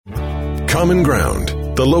Common Ground,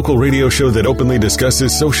 the local radio show that openly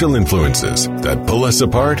discusses social influences that pull us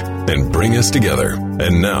apart and bring us together.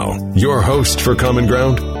 And now, your host for Common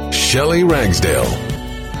Ground, Shelley Ragsdale.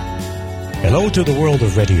 Hello to the world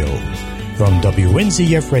of radio from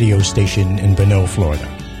WNZF radio station in Bonneau, Florida.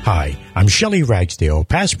 Hi, I'm Shelley Ragsdale,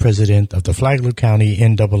 past president of the Flagler County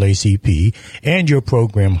NAACP and your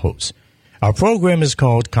program host. Our program is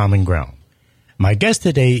called Common Ground. My guest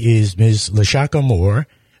today is Ms. LaShaka Moore,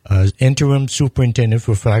 interim superintendent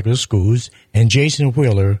for Flagler Schools, and Jason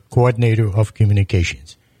Wheeler, coordinator of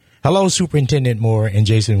communications. Hello, Superintendent Moore and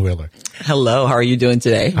Jason Wheeler. Hello, how are you doing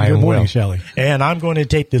today? Good morning, Shelley. And I'm going to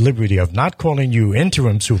take the liberty of not calling you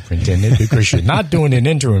interim superintendent because you're not doing an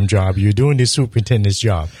interim job. You're doing the superintendent's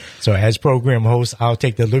job. So as program host, I'll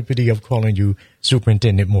take the liberty of calling you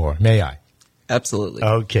Superintendent Moore. May I? Absolutely.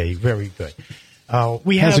 Okay, very good.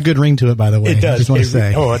 It has a good ring to it, by the way. It does. I just want to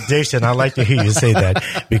say. Oh, Jason, I like to hear you say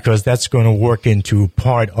that because that's going to work into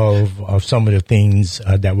part of some of the things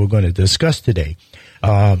that we're going to discuss today.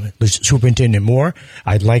 Superintendent Moore,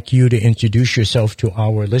 I'd like you to introduce yourself to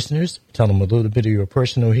our listeners. Tell them a little bit of your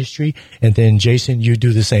personal history. And then, Jason, you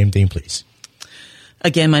do the same thing, please.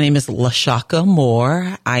 Again, my name is LaShaka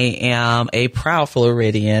Moore. I am a proud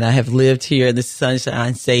Floridian. I have lived here in the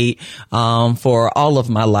Sunshine State for all of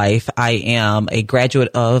my life. I am a graduate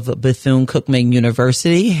of Bethune-Cookman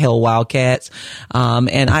University, Hill Wildcats,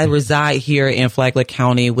 and I reside here in Flagler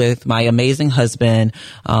County with my amazing husband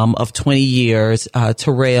of 20 years,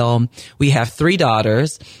 Terrell. We have 3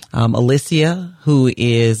 daughters, Alicia, who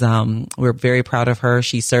is we're very proud of her.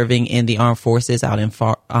 She's serving in the armed forces out in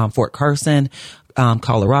Fort Carson,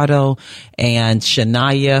 Colorado, and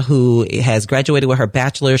Shania, who has graduated with her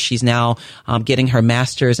bachelor's. She's now getting her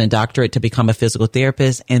master's and doctorate to become a physical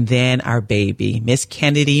therapist. And then our baby, Miss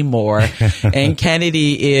Kennedy Moore. And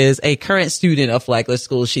Kennedy is a current student of Flagler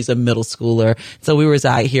Schools. She's a middle schooler. So we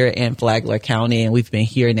reside here in Flagler County, and we've been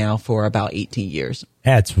here now for about 18 years.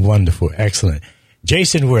 That's wonderful. Excellent.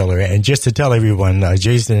 Jason Wheeler, and just to tell everyone,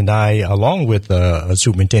 Jason and I, along with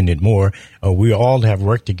Superintendent Moore, we all have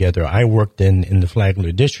worked together. I worked in the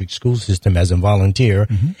Flagler District school system as a volunteer,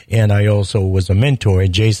 and I also was a mentor.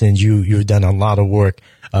 And Jason, you've done a lot of work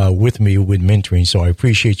with me with mentoring, so I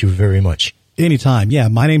appreciate you very much. Anytime. Yeah,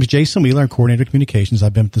 my name is Jason Wheeler. I'm coordinator of communications.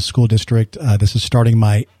 I've been with the school district. This is starting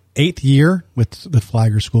my 8th year with the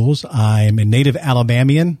Flagler Schools. I'm a native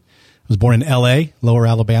Alabamian. I was born in L.A., Lower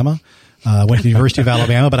Alabama. Went to the University of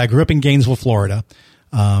Alabama, but I grew up in Gainesville, Florida,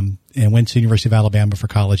 and went to the University of Alabama for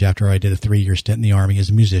college after I did a 3-year stint in the Army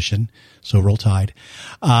as a musician. So roll tide.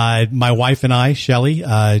 My wife and I, Shelley,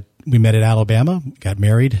 we met at Alabama, got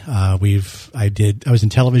married. I was in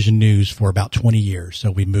television news for about 20 years.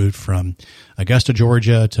 So we moved from Augusta,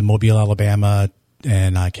 Georgia to Mobile, Alabama,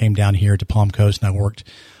 and I came down here to Palm Coast, and I worked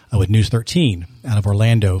with News 13 out of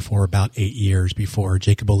Orlando for about 8 years before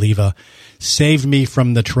Jacob Oliva saved me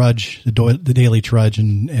from the trudge, the daily trudge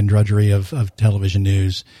and drudgery of television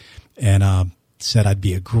news, and said I'd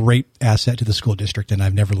be a great asset to the school district, and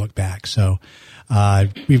I've never looked back. So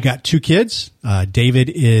we've got 2 kids.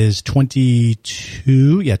 David is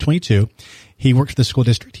 22. He works for the school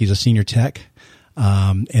district. He's a senior tech.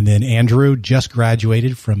 And then Andrew just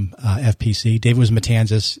graduated from FPC. David was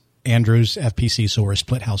Matanzas. Andrew's FPC, so we're a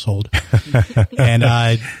split household. and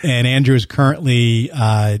Andrew is currently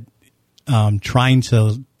trying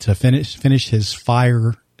to finish his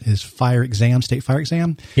fire exam, state fire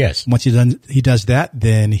exam. Yes. Once he does that,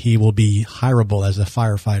 then he will be hireable as a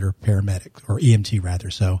firefighter, paramedic, or EMT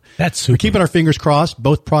rather. So that's super. We're keeping our fingers crossed.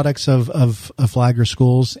 Both products of Flagler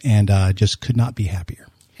Schools, and just could not be happier.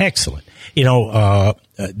 Excellent. You know,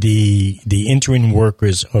 the interim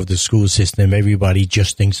workers of the school system, everybody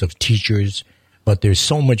just thinks of teachers, but there's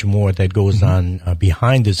so much more that goes on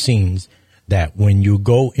behind the scenes that when you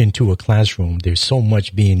go into a classroom, there's so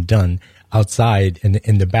much being done outside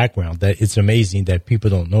in the background that it's amazing that people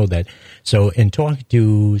don't know that. So in talking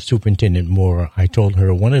to Superintendent Moore, I told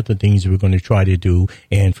her one of the things we're going to try to do,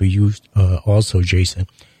 and for you also, Jason,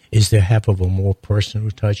 is to have a more personal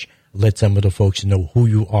touch. Let some of the folks know who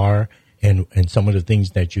you are and some of the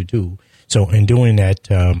things that you do. So in doing that,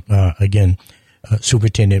 again,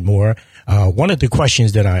 Superintendent Moore, one of the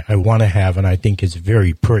questions that I want to have, and I think is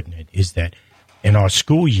very pertinent, is that in our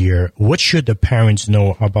school year, what should the parents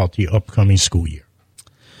know about the upcoming school year?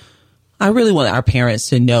 I really want our parents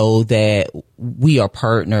to know that we are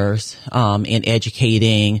partners in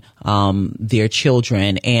educating their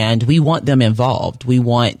children, and we want them involved. We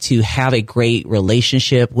want to have a great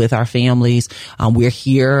relationship with our families. We're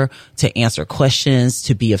here to answer questions,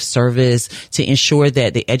 to be of service, to ensure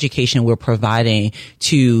that the education we're providing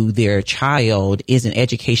to their child is an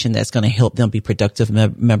education that's going to help them be productive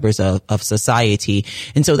members of society.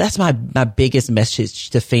 And so that's my biggest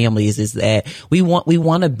message to families, is that we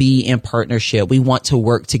want to be in partnership. We want to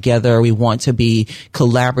work together. We want to be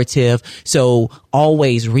collaborative. So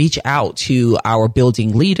always reach out to our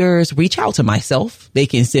building leaders, reach out to myself. They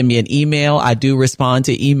can send me an email. I do respond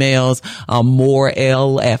to emails,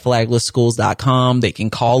 morel@flaglerschools.com. They can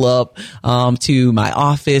call up to my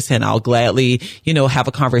office, and I'll gladly, have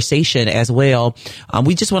a conversation as well.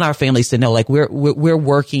 We just want our families to know, like, we're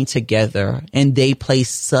working together, and they play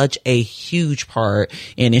such a huge part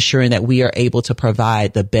in ensuring that we are able to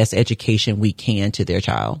provide the best education we can to their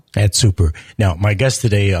child. That's super. Now, my guest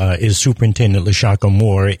today is Superintendent LaShaka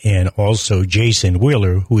Moore, and also Jason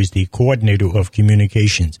Wheeler, who is the coordinator of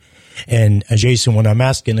communications. And Jason, when I'm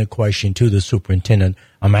asking a question to the superintendent,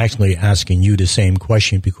 I'm actually asking you the same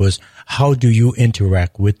question, because how do you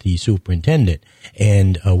interact with the superintendent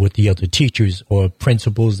and with the other teachers or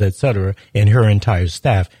principals, et cetera, and her entire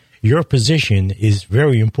staff? Your position is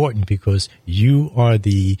very important because you are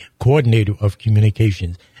the coordinator of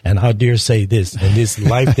communications. And I dare say this, in this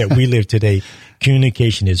life that we live today,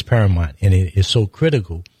 communication is paramount, and it is so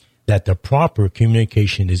critical that the proper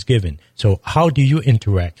communication is given. So how do you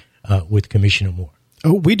interact with Commissioner Moore?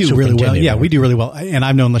 Oh, we do really well. Yeah, we do really well. And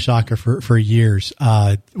I've known LaShaka for years,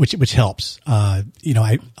 which helps.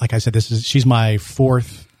 Like I said, she's my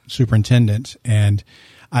fourth superintendent, and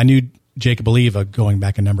I knew Jacob Oliva going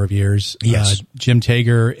back a number of years. Yes. Jim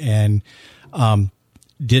Tager, and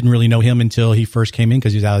didn't really know him until he first came in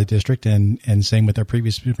because he was out of the district, and same with our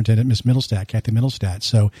previous superintendent, Miss Middlestat, Kathy Middlestat.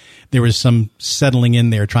 So there was some settling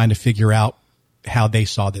in there, trying to figure out how they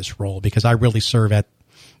saw this role, because I really serve at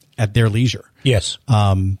their leisure. Yes.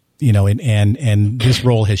 And this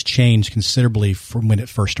role has changed considerably from when it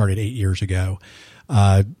first started 8 years ago.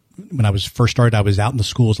 When I was first started, I was out in the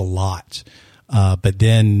schools a lot. But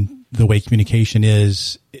then the way communication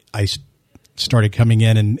is, I started coming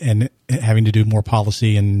in and having to do more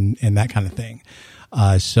policy and that kind of thing.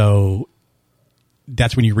 So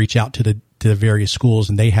that's when you reach out to the various schools,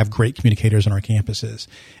 and they have great communicators on our campuses.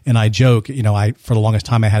 And I joke, for the longest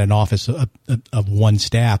time I had an office of one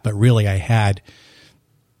staff, but really I had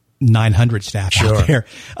 900 staff out there,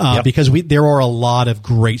 because there are a lot of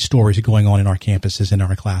great stories going on in our campuses and in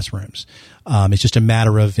our classrooms. It's just a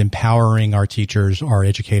matter of empowering our teachers, our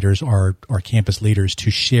educators, our campus leaders to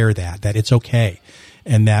share that it's okay,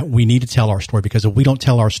 and that we need to tell our story, because if we don't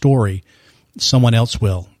tell our story, someone else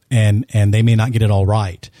will, and they may not get it all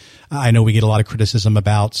right. I know we get a lot of criticism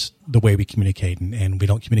about the way we communicate, and we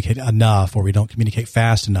don't communicate enough, or we don't communicate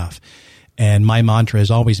fast enough. And my mantra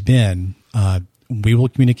has always been, we will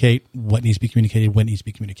communicate what needs to be communicated when it needs to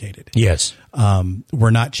be communicated. Yes.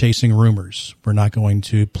 We're not chasing rumors. We're not going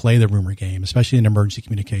to play the rumor game, especially in emergency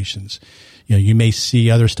communications. You may see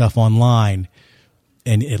other stuff online,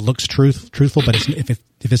 and it looks truthful, but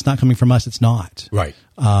if it's not coming from us, it's not. Right.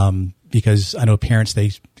 Because I know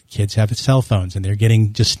kids have cell phones, and they're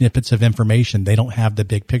getting just snippets of information. They don't have the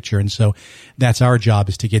big picture. And so that's our job,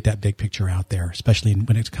 is to get that big picture out there, especially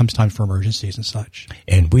when it comes time for emergencies and such.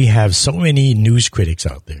 And we have so many news critics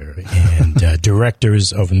out there, and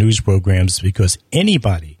directors of news programs, because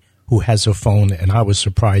anybody who has a phone, and I was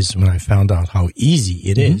surprised when I found out how easy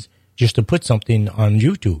it is just to put something on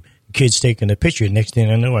YouTube. Kids taking a picture. Next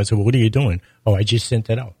thing I know, I said, well, what are you doing? Oh, I just sent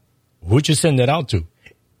that out. Who'd you send that out to?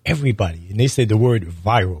 Everybody. And they say the word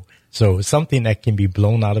viral. So something that can be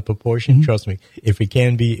blown out of proportion, trust me, if it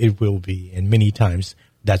can be, it will be. And many times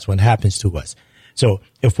that's what happens to us. So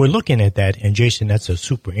if we're looking at that, and Jason, that's a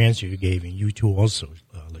super answer you gave, and you too also,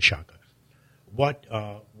 LaShaka.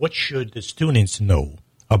 What should the students know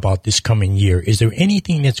about this coming year? Is there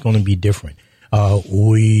anything that's going to be different?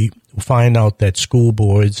 We find out that school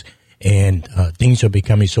boards and things are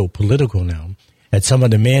becoming so political now, that some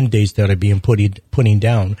of the mandates that are being putting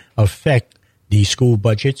down affect the school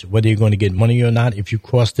budgets, whether you're going to get money or not, if you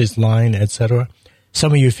cross this line, et cetera.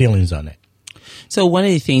 Some of your feelings on it. So one of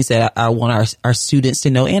the things that I want our students to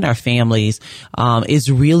know, and our families,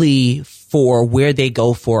 is really for where they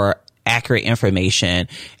go for accurate information.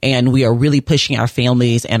 And we are really pushing our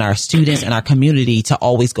families and our students and our community to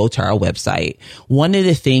always go to our website. One of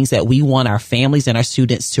the things that we want our families and our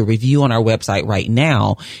students to review on our website right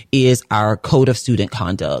now is our code of student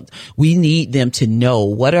conduct. We need them to know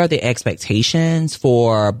what are the expectations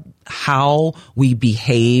for how we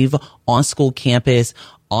behave on school campus,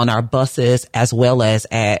 on our buses, as well as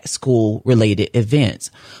at school related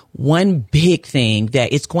events. One big thing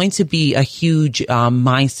that it's going to be a huge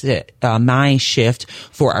mind shift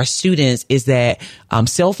for our students is that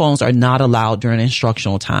cell phones are not allowed during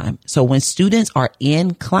instructional time. So when students are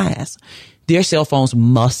in class, their cell phones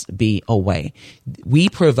must be away. We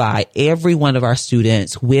provide every one of our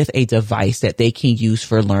students with a device that they can use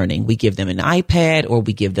for learning. We give them an iPad or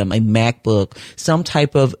we give them a MacBook, some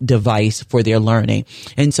type of device for their learning.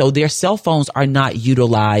 And so their cell phones are not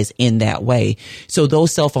utilized in that way. So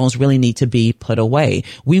those cell phones really need to be put away.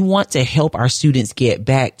 We want to help our students get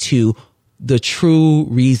back to the true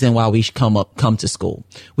reason why we come to school.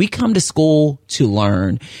 We come to school to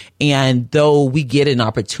learn. And though we get an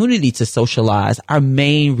opportunity to socialize, our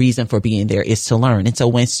main reason for being there is to learn. And so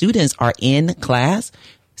when students are in class,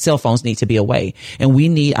 cell phones need to be away. And we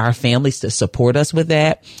need our families to support us with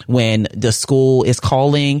that. When the school is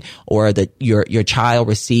calling or your child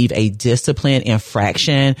receive a discipline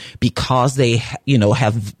infraction because they,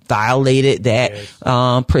 have violated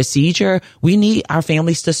that procedure, we need our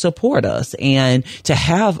families to support us and to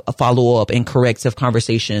have a follow-up and corrective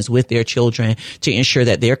conversations with their children to ensure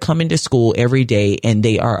that they're coming to school every day and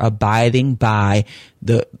they are abiding by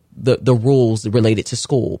the rules related to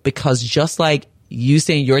school. Because just like you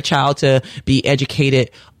send your child to be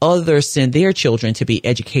educated, others send their children to be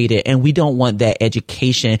educated, and we don't want that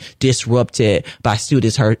education disrupted by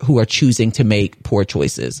students who are choosing to make poor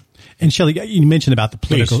choices. And Shelley, you mentioned about the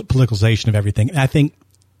politicalization of everything. And I think,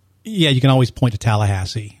 you can always point to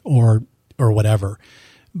Tallahassee or whatever,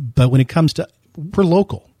 but when it comes to, we're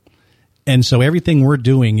local. And so everything we're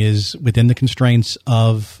doing is within the constraints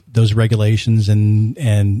of those regulations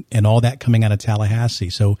and all that coming out of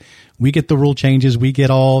Tallahassee. So we get the rule changes, we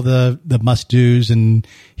get all the must-dos and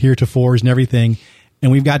heretofores and everything,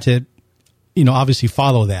 and we've got to, obviously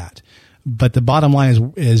follow that. But the bottom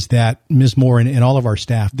line is that Ms. Moore and all of our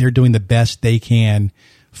staff, they're doing the best they can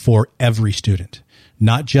for every student,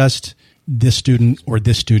 not just this student or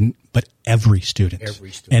this student, but every student.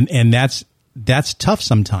 Every student. And that's tough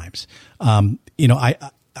sometimes.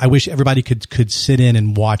 I wish everybody could sit in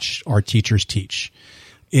and watch our teachers teach.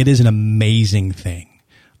 It is an amazing thing,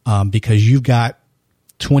 because you've got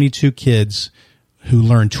 22 kids who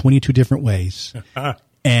learn 22 different ways.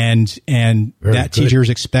 and that teacher is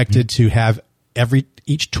expected to have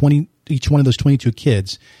each one of those 22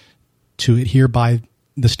 kids to adhere by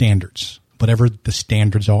the standards, whatever the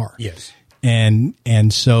standards are. Yes. And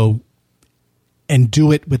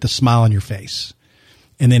do it with a smile on your face,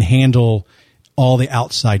 and then handle all the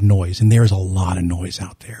outside noise. And there's a lot of noise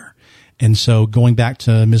out there. And so going back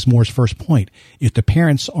to Ms. Moore's first point, if the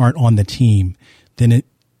parents aren't on the team, then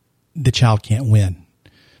the child can't win.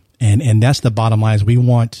 And that's the bottom line, is we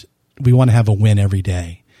want to have a win every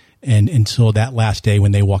day. And until that last day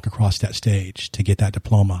when they walk across that stage to get that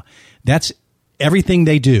diploma, that's everything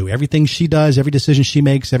they do, everything she does, every decision she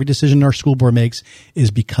makes, every decision our school board makes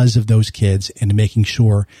is because of those kids and making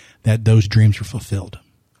sure that those dreams are fulfilled.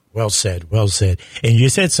 Well said. Well said. And you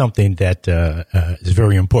said something that is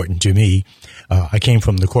very important to me. I came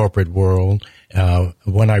from the corporate world.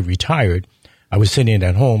 When I retired, I was sitting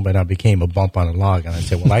at home, but I became a bump on a log, and I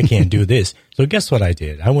said, well, I can't do this. So guess what I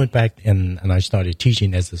did? I went back and I started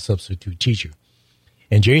teaching as a substitute teacher.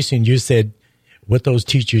 And Jason, you said what those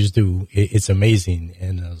teachers do, it's amazing.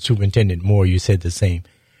 And Superintendent Moore, you said the same.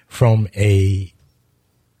 From a,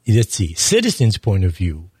 citizen's point of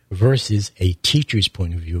view versus a teacher's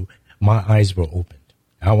point of view, my eyes were opened.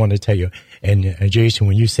 I want to tell you, and Jason,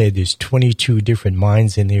 when you said there's 22 different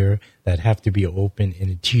minds in there that have to be open,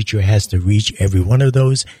 and a teacher has to reach every one of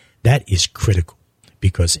those, that is critical,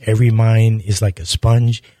 because every mind is like a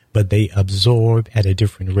sponge, but they absorb at a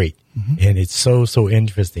different rate. Mm-hmm. And it's so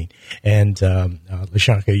interesting. And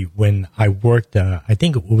LaShaka, when I worked, I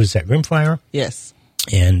think it was at Rimfire. Yes.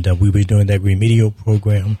 And we were doing that remedial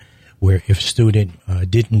program where if a student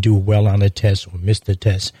didn't do well on a test or missed a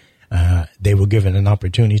test, they were given an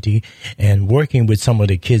opportunity. And working with some of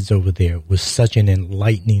the kids over there was such an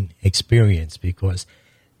enlightening experience, because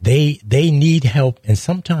they need help, and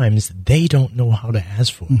sometimes they don't know how to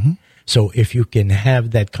ask for it. Mm-hmm. So if you can have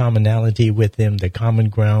that commonality with them, the common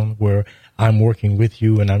ground where I'm working with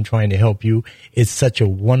you and I'm trying to help you, it's such a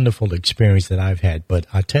wonderful experience that I've had. But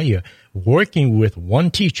I tell you, working with one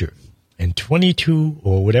teacher, and 22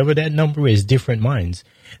 or whatever that number is, different minds.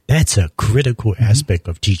 That's a critical aspect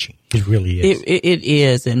of teaching. It really is. It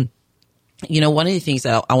is. And one of the things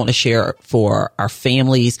that I want to share for our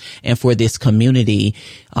families and for this community,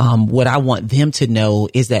 what I want them to know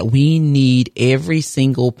is that we need every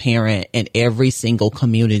single parent and every single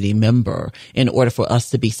community member in order for us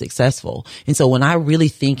to be successful. And so when I really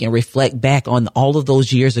think and reflect back on all of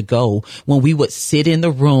those years ago, when we would sit in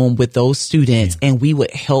the room with those students and we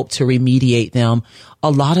would help to remediate them, a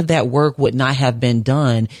lot of that work would not have been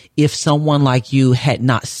done if someone like you had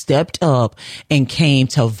not stepped up and came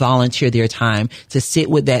to volunteer their time to sit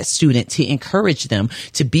with that student, to encourage them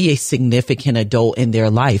to be a significant adult in their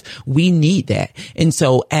life. We need that. And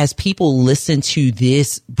so as people listen to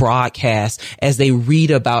this broadcast, as they read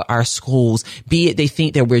about our schools, be it they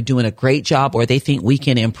think that we're doing a great job or they think we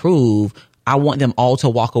can improve, I want them all to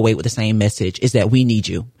walk away with the same message, is that we need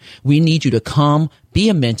you. We need you to come be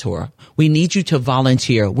a mentor. We need you to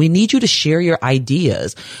volunteer. We need you to share your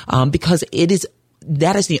ideas, because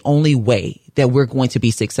that is the only way that we're going to be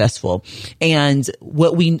successful. And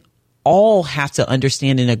what we all have to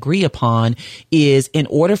understand and agree upon is, in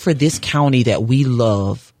order for this county that we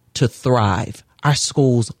love to thrive, our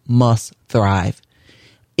schools must thrive.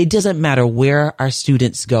 It doesn't matter where our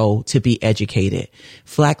students go to be educated.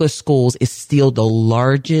 Flagler Schools is still the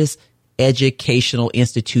largest educational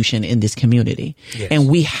institution in this community. Yes. And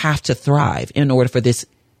we have to thrive in order for this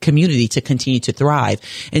community to continue to thrive.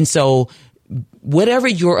 And so whatever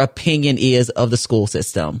your opinion is of the school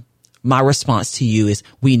system, my response to you is,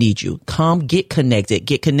 we need you. Come get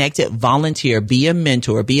connected, volunteer, be a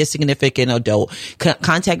mentor, be a significant adult,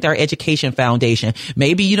 contact our education foundation.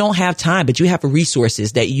 Maybe you don't have time, but you have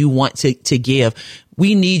resources that you want to give.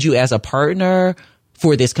 We need you as a partner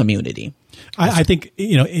for this community. I think,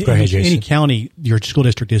 any county, your school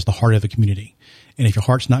district is the heart of the community. And if your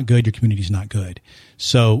heart's not good, your community's not good.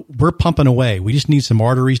 So we're pumping away. We just need some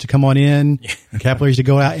arteries to come on in, capillaries to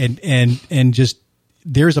go out, and just,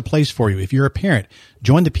 there's a place for you. If you're a parent,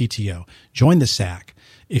 join the PTO, join the SAC.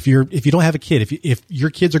 If you don't have a kid, if your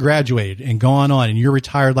kids are graduated and gone on and you're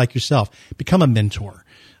retired like yourself, become a mentor.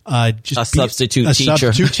 Substitute teacher.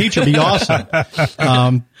 Substitute teacher, be awesome.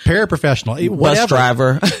 Paraprofessional, bus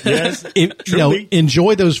driver. Yes,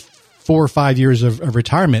 enjoy those 4 or 5 years of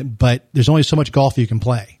retirement, but there's only so much golf you can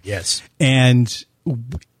play. Yes, and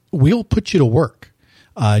we'll put you to work.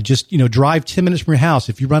 Just drive 10 minutes from your house.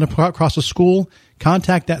 If you run across a school,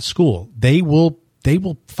 contact that school. They will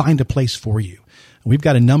find a place for you. We've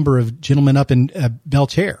got a number of gentlemen up in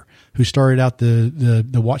Belterre who started out the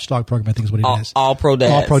Watchdog program, I think is what it is. All Pro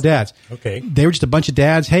Dads. All Pro Dads. Okay. They were just a bunch of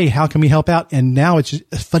dads. Hey, how can we help out? And now it's just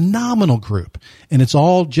a phenomenal group. And it's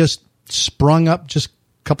all just sprung up. Just a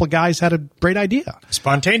couple of guys had a great idea.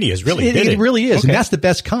 Spontaneous, really. It really is. Okay. And that's the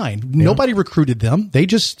best kind. Yeah. Nobody recruited them. They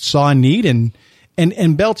just saw a need, and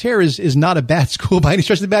Belterre is not a bad school by any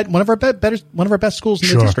stretch of the bad. One of our best schools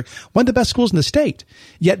in the district. One of the best schools in the state.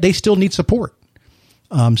 Yet they still need support.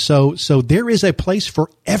 So there is a place for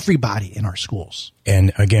everybody in our schools.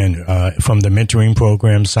 And again, from the mentoring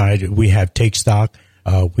program side, we have Take Stock.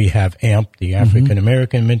 We have AMP, the African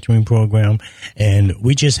American Mentoring Program. And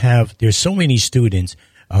we just have, there's so many students.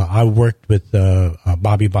 I worked with,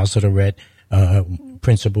 Bobby Bossadorette,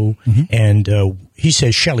 principal, and, he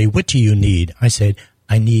said, Shelley, what do you need? I said,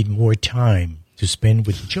 I need more time to spend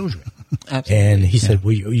with the children. Absolutely. And he said,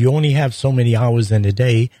 well, you only have so many hours in a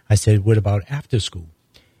day. I said, what about after school?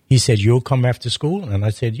 He said, you'll come after school? And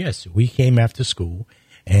I said, yes, we came after school.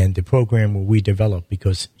 And the program we developed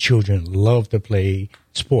because children love to play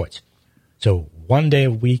sports. So one day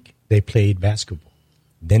a week, they played basketball.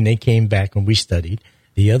 Then they came back and we studied.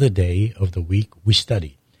 The other day of the week, we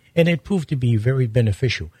studied. And it proved to be very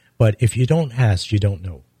beneficial. But if you don't ask, you don't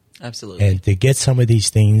know. Absolutely. And to get some of these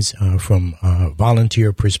things from a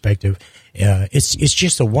volunteer perspective, it's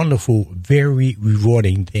just a wonderful, very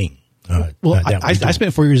rewarding thing. I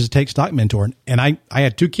spent 4 years as a Take Stock mentor, and I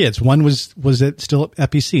had 2 kids. One was still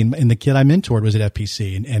at FPC, and the kid I mentored was at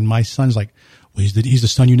FPC. And my son's like, well, he's the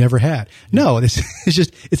son you never had. No,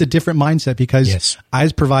 it's a different mindset because I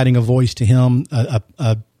was providing a voice to him,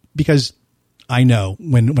 because I know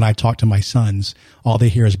when I talk to my sons, all they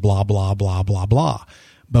hear is blah, blah, blah, blah, blah.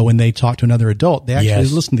 But when they talk to another adult, they actually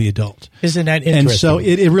listen to the adult. Isn't that interesting? And so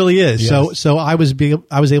it really is. Yes. So I was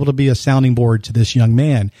able to be a sounding board to this young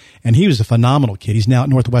man, and he was a phenomenal kid. He's now at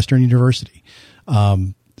Northwestern University.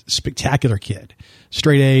 Spectacular kid,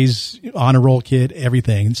 straight A's, honor roll kid,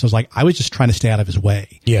 everything. And so it's like I was just trying to stay out of his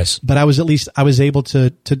way. Yes. But I was able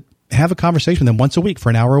to have a conversation with them once a week for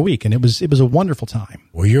an hour a week. And it was a wonderful time.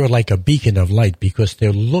 Well, you're like a beacon of light because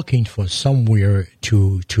they're looking for somewhere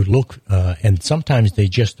to look, and sometimes they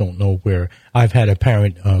just don't know where. I've had a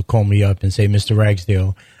parent call me up and say, Mr.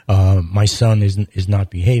 Ragsdale, my son is not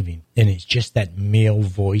behaving. And it's just that male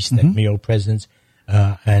voice, that male presence.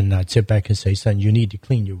 And I'd sit back and say, son, you need to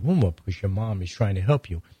clean your room up because your mom is trying to help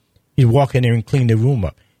you. He'd walk in there and clean the room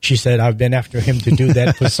up. She said, I've been after him to do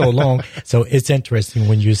that for so long. So it's interesting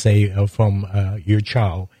when you say from your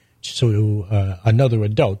child to another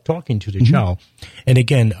adult talking to the child. And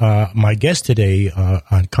again, my guest today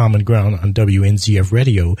on Common Ground on WNZF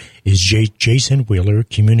Radio is Jason Wheeler,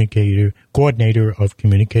 coordinator of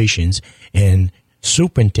communications and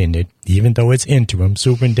superintendent, even though it's interim,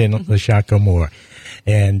 Superintendent LaShaka Moore.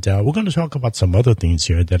 And we're going to talk about some other things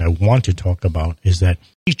here that I want to talk about is that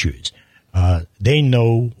teachers, they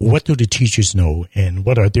know, what do the teachers know and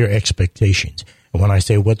what are their expectations? And when I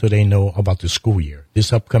say what do they know about the school year,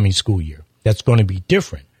 this upcoming school year, that's going to be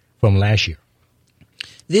different from last year.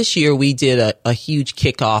 This year, we did a huge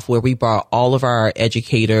kickoff where we brought all of our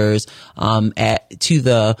educators to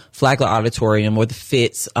the Flagler Auditorium or the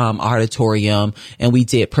Fitz Auditorium, and we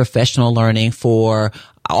did professional learning for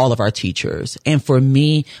all of our teachers. And for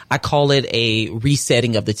me, I call it a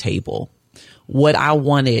resetting of the table. What I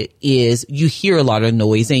wanted is you hear a lot of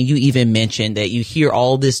noise, and you even mentioned that you hear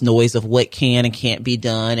all this noise of what can and can't be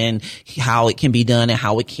done and how it can be done and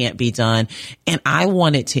how it can't be done. And I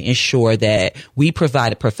wanted to ensure that we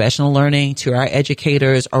provided professional learning to our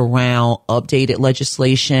educators around updated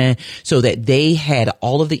legislation so that they had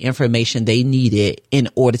all of the information they needed in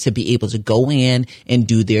order to be able to go in and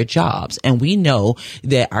do their jobs. And we know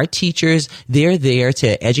that our teachers, they're there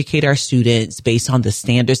to educate our students based on the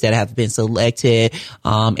standards that have been selected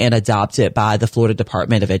and adopted by the Florida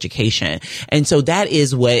Department of Education. And so that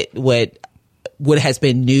is what has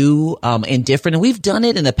been new and different. And we've done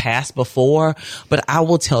it in the past before, but I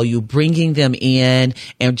will tell you, bringing them in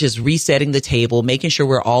and just resetting the table, making sure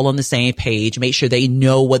we're all on the same page, make sure they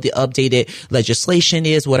know what the updated legislation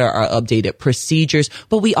is, what are our updated procedures.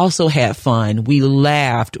 But we also had fun. We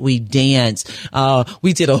laughed, we danced,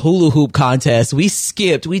 we did a hula hoop contest, we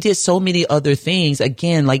skipped, we did so many other things.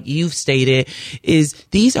 Again, like you've stated,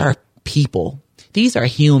 these are people. These are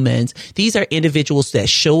humans. These are individuals that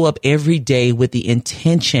show up every day with the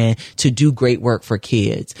intention to do great work for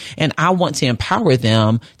kids. And I want to empower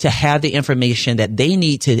them to have the information that they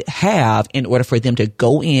need to have in order for them to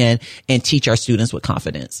go in and teach our students with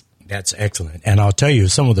confidence. That's excellent. And I'll tell you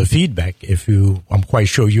some of the feedback, I'm quite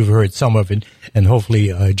sure you've heard some of it, and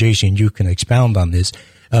hopefully, Jason, you can expound on this.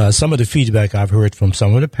 Some of the feedback I've heard from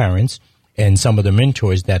some of the parents and some of the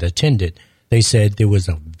mentors that attended, they said there was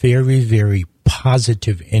a very, very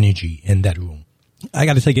positive energy in that room. I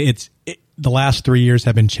got to tell you, the last 3 years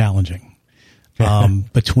have been challenging.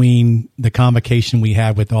 Between the convocation we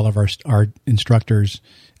had with all of our instructors,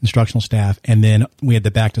 instructional staff, and then we had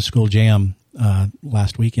the back to school jam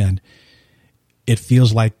last weekend, it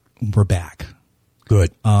feels like we're back.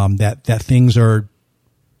 Good. That things are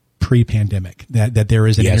pre-pandemic. That there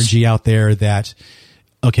is an energy out there that,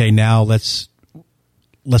 okay, now let's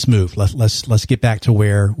move. Let's get back to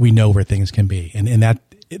where we know where things can be. And that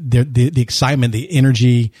the excitement, the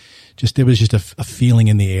energy, there was just a feeling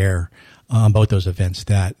in the air on both those events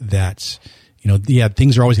that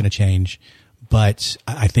things are always going to change, but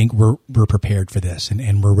I think we're prepared for this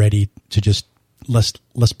and we're ready to just let's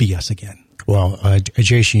be us again. Well,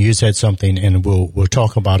 Jason, you said something, and we'll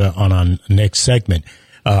talk about it on our next segment.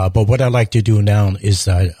 But what I'd like to do now is,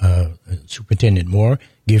 Superintendent Moore,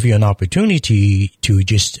 give you an opportunity to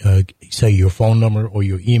just say your phone number or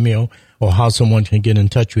your email or how someone can get in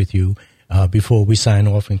touch with you before we sign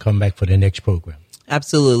off and come back for the next program.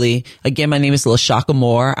 Absolutely. Again, my name is LaShaka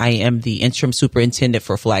Moore. I am the interim superintendent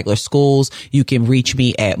for Flagler Schools. You can reach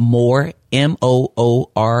me at Moorel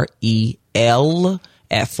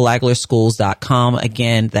at flaglerschools.com.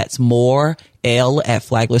 Again, that's Moorel at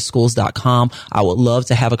flaglerschools.com. I would love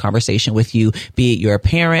to have a conversation with you, be it you're a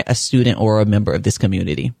parent, a student, or a member of this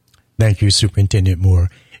community. Thank you, Superintendent Moore.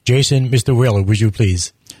 Jason, Mr. Wheeler, would you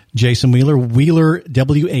please? Jason Wheeler, WheelerJ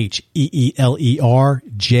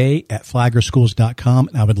at flaglerschools.com.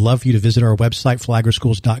 And I would love for you to visit our website,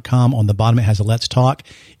 flaglerschools.com. On the bottom, it has a Let's Talk.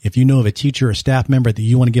 If you know of a teacher or staff member that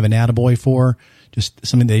you want to give an attaboy for, just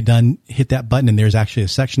something they've done, hit that button, and there's actually a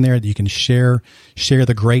section there that you can share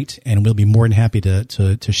the great, and we'll be more than happy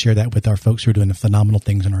to share that with our folks who are doing the phenomenal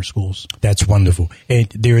things in our schools. That's wonderful. And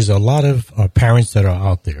there's a lot of parents that are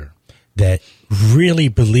out there that really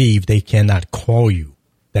believe they cannot call you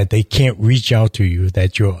that they can't reach out to you,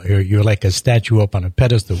 that you're like a statue up on a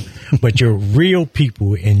pedestal, but you're real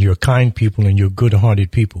people and you're kind people and you're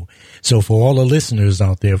good-hearted people. So for all the listeners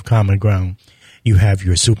out there of Common Ground, you have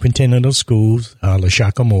your superintendent of schools,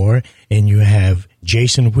 LaShaka Moore, and you have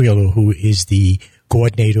Jason Wheeler, who is the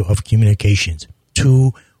coordinator of communications.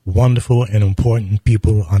 Two wonderful and important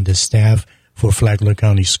people on the staff for Flagler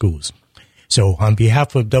County Schools. So on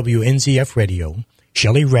behalf of WNZF Radio,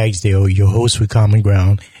 Shelley Ragsdale, your host for Common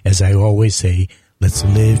Ground, as I always say, let's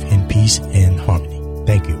live in peace and harmony.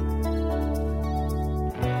 Thank you.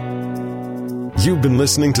 You've been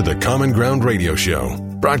listening to the Common Ground Radio Show,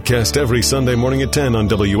 broadcast every Sunday morning at 10 on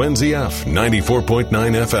WNZF 94.9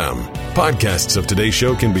 FM. Podcasts of today's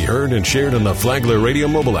show can be heard and shared on the Flagler Radio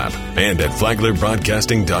mobile app and at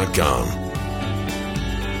flaglerbroadcasting.com.